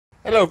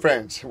Hello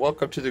friends,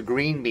 welcome to the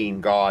Green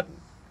Bean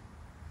Garden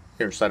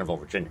here in Centerville,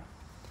 Virginia.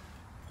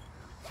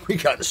 We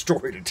got a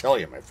story to tell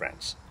you, my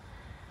friends.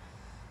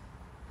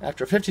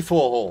 After 54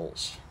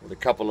 holes with a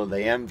couple of the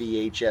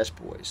MVHS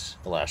boys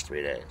the last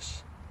 3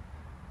 days,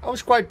 I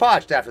was quite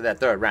parched after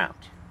that third round.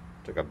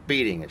 Took a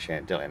beating at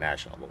Chantilly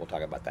National, but we'll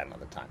talk about that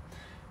another time.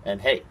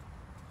 And hey,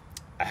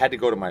 I had to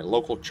go to my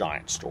local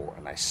Giant store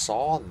and I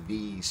saw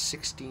the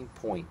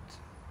 16-point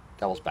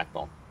Devil's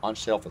Backbone on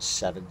sale for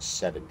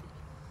 $7.70.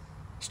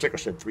 Sticker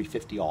said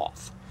 $3.50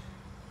 off.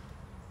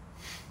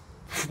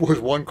 Was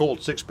one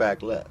cold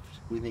six-pack left.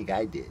 What do you think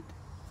I did?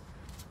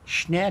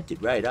 Snapped it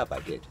right up,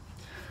 I did.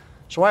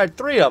 So I had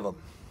 3 of them.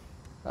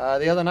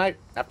 The other night,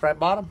 after I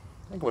bought them,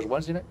 I think it was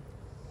Wednesday night,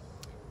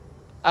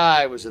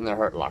 I was in the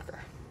hurt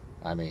locker.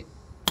 I mean,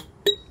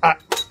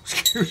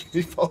 excuse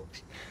me,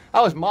 folks.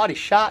 I was Marty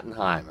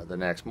Schottenheimer the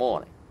next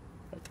morning.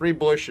 3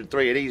 Bush and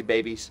 3 of these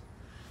babies.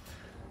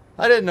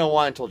 I didn't know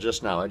why until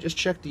just now. I just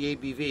checked the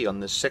ABV on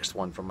this 6th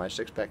one from my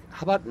 6-pack.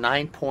 How about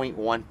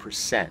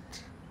 9.1%?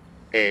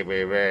 Hey,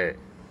 baby.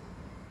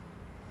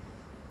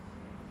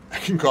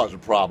 That can cause a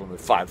problem at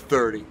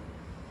 5:30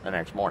 the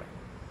next morning.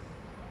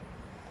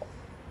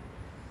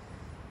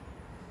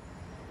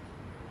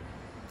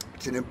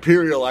 It's an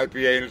Imperial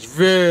IPA and it's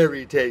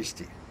very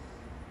tasty.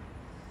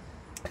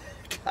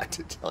 Got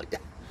to tell you.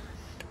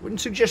 Wouldn't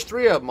suggest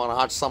 3 of them on a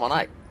hot summer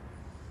night.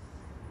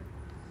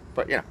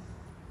 But, you know,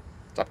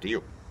 it's up to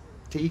you.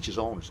 To each his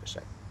own, as they say.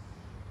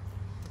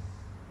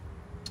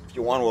 If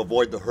you want to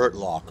avoid the hurt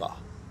locker,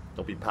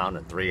 don't be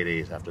pounding 3 of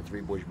these after 3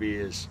 Bush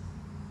beers.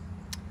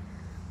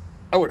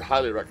 I would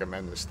highly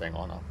recommend this thing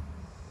on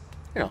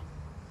a,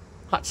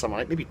 hot summer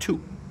night, maybe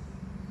 2.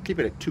 Keep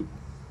it at 2.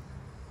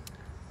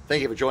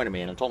 Thank you for joining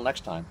me, and until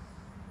next time,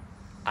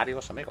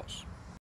 adios amigos.